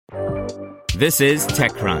This is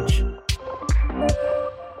TechCrunch.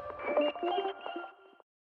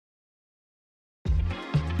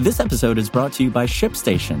 This episode is brought to you by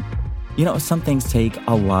ShipStation. You know, some things take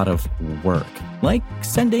a lot of work, like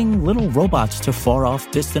sending little robots to far-off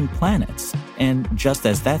distant planets. And just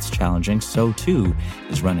as that's challenging, so too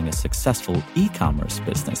is running a successful e-commerce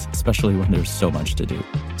business, especially when there's so much to do.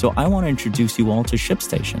 So I want to introduce you all to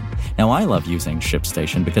ShipStation. Now, I love using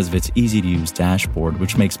ShipStation because of its easy-to-use dashboard,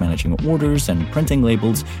 which makes managing orders and printing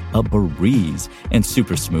labels a breeze and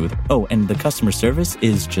super smooth. Oh, and the customer service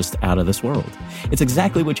is just out of this world. It's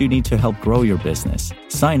exactly what you need to help grow your business.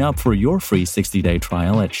 Sign up for your free 60-day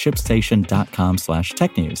trial at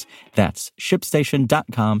shipstation.com/technews. That's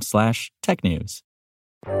shipstation.com/technews.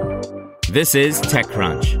 This is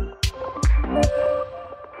TechCrunch.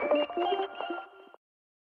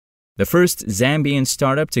 The first Zambian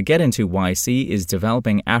startup to get into YC is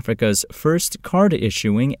developing Africa's first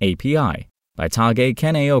card-issuing API by Tage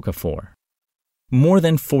Kene-Okafor. More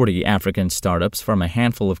than 40 African startups from a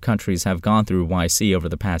handful of countries have gone through YC over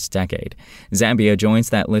the past decade. Zambia joins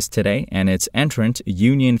that list today, and its entrant,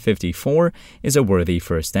 Union 54, is a worthy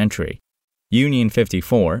first entry. Union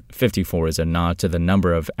 54 is a nod to the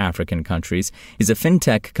number of African countries, is a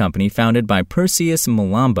fintech company founded by Perseus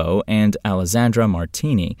Mlambo and Alessandra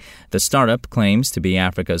Martini. The startup claims to be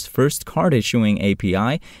Africa's first card-issuing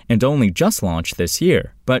API and only just launched this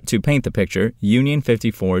year. But to paint the picture, Union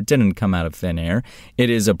 54 didn't come out of thin air. It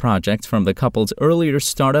is a project from the couple's earlier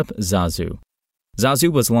startup, Zazu.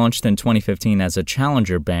 Zazu was launched in 2015 as a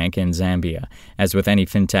challenger bank in Zambia. As with any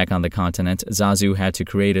fintech on the continent, Zazu had to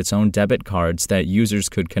create its own debit cards that users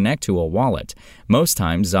could connect to a wallet. Most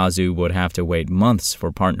times, Zazu would have to wait months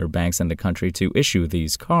for partner banks in the country to issue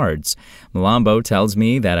these cards. Mlambo tells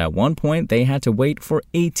me that at one point they had to wait for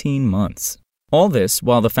 18 months. All this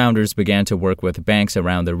while the founders began to work with banks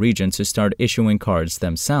around the region to start issuing cards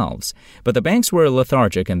themselves. But the banks were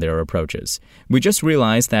lethargic in their approaches. We just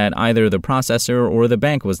realized that either the processor or the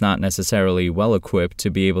bank was not necessarily well-equipped to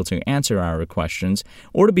be able to answer our questions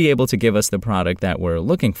or to be able to give us the product that we're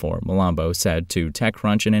looking for, Mlambo said to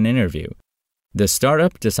TechCrunch in an interview. The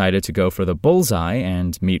startup decided to go for the bullseye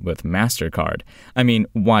and meet with MasterCard. I mean,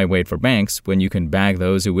 why wait for banks when you can bag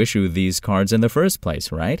those who issue these cards in the first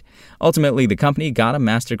place, right? Ultimately, the company got a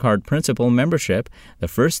MasterCard Principal membership, the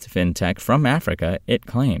first fintech from Africa, it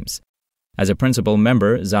claims. As a principal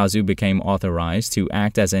member, Zazu became authorized to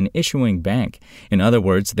act as an issuing bank. In other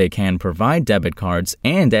words, they can provide debit cards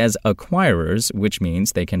and as acquirers, which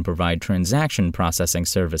means they can provide transaction processing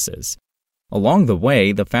services. Along the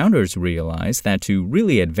way, the founders realized that to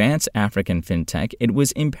really advance African fintech, it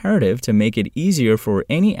was imperative to make it easier for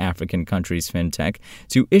any African country's fintech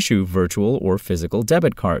to issue virtual or physical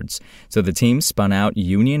debit cards. So the team spun out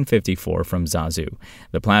Union 54 from Zazu.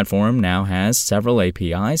 The platform now has several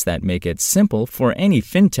APIs that make it simple for any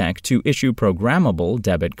fintech to issue programmable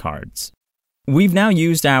debit cards. We've now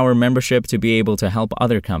used our membership to be able to help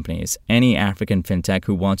other companies, any African fintech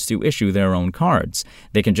who wants to issue their own cards.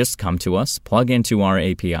 They can just come to us, plug into our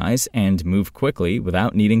APIs, and move quickly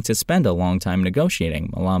without needing to spend a long time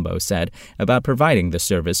negotiating, Mlambo said about providing the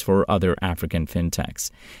service for other African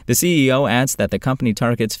fintechs. The CEO adds that the company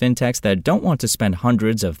targets fintechs that don't want to spend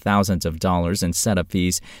hundreds of thousands of dollars in setup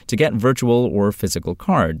fees to get virtual or physical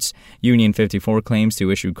cards. Union 54 claims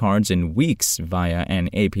to issue cards in weeks via an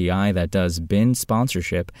API that does BIN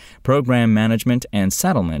sponsorship, program management, and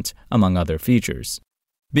settlement, among other features.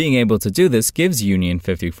 Being able to do this gives Union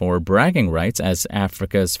 54 bragging rights as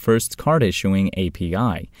Africa's first card-issuing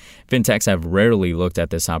API. Fintechs have rarely looked at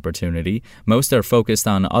this opportunity. Most are focused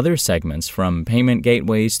on other segments, from payment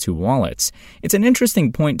gateways to wallets. It's an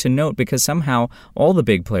interesting point to note because somehow all the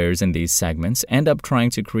big players in these segments end up trying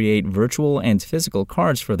to create virtual and physical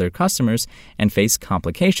cards for their customers and face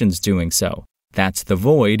complications doing so. That's the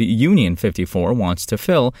void Union 54 wants to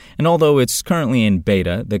fill, and although it's currently in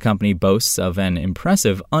beta, the company boasts of an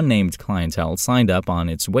impressive unnamed clientele signed up on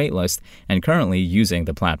its waitlist and currently using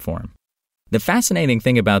the platform. The fascinating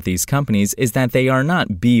thing about these companies is that they are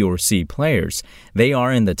not B or C players. They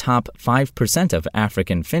are in the top 5% of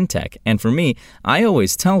African fintech. And for me, I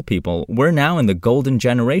always tell people we're now in the golden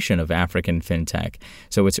generation of African fintech.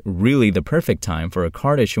 So it's really the perfect time for a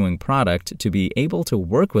card-issuing product to be able to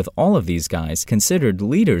work with all of these guys considered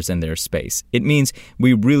leaders in their space. It means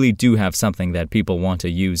we really do have something that people want to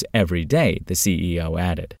use every day, the CEO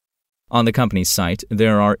added. On the company's site,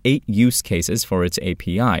 there are 8 use cases for its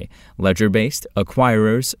API: ledger-based,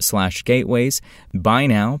 acquirers/gateways, buy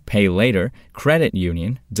now, pay later, credit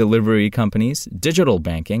union, delivery companies, digital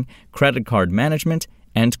banking, credit card management,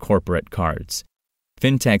 and corporate cards.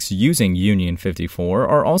 Fintechs using Union 54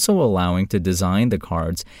 are also allowing to design the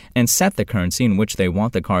cards and set the currency in which they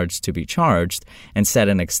want the cards to be charged, and set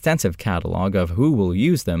an extensive catalog of who will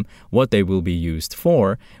use them, what they will be used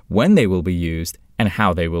for, when they will be used, and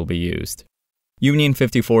how they will be used. Union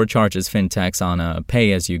 54 charges fintechs on a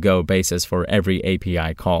pay-as-you-go basis for every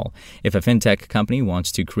API call. If a fintech company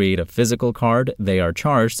wants to create a physical card, they are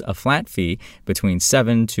charged a flat fee between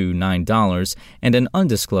 $7 to $9 and an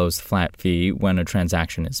undisclosed flat fee when a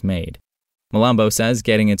transaction is made. Mlambo says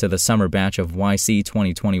getting into the summer batch of YC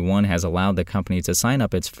 2021 has allowed the company to sign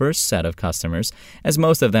up its first set of customers, as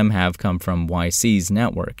most of them have come from YC's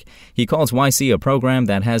network. He calls YC a program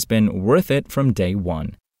that has been worth it from day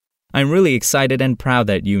one. I'm really excited and proud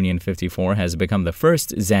that Union 54 has become the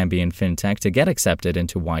first Zambian fintech to get accepted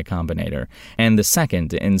into Y Combinator, and the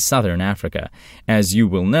second in Southern Africa. As you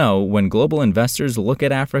will know, when global investors look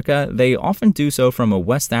at Africa, they often do so from a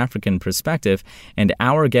West African perspective, and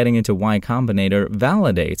our getting into Y Combinator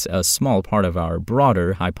validates a small part of our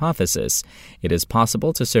broader hypothesis. It is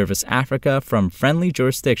possible to service Africa from friendly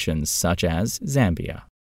jurisdictions such as Zambia.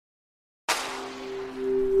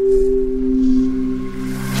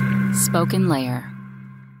 Spoken Layer.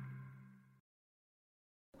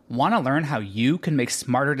 Want to learn how you can make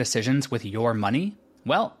smarter decisions with your money?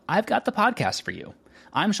 Well, I've got the podcast for you.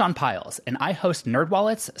 I'm Sean Piles, and I host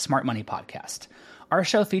NerdWallet's Smart Money Podcast. Our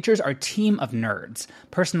show features our team of nerds,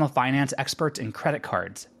 personal finance experts in credit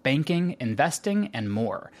cards, banking, investing, and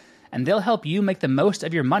more. And they'll help you make the most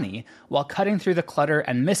of your money while cutting through the clutter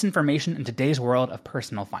and misinformation in today's world of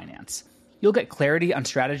personal finance. You'll get clarity on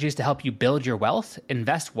strategies to help you build your wealth,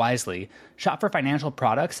 invest wisely, shop for financial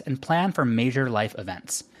products, and plan for major life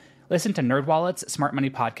events. Listen to NerdWallet's Smart Money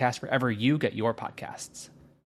Podcast wherever you get your podcasts.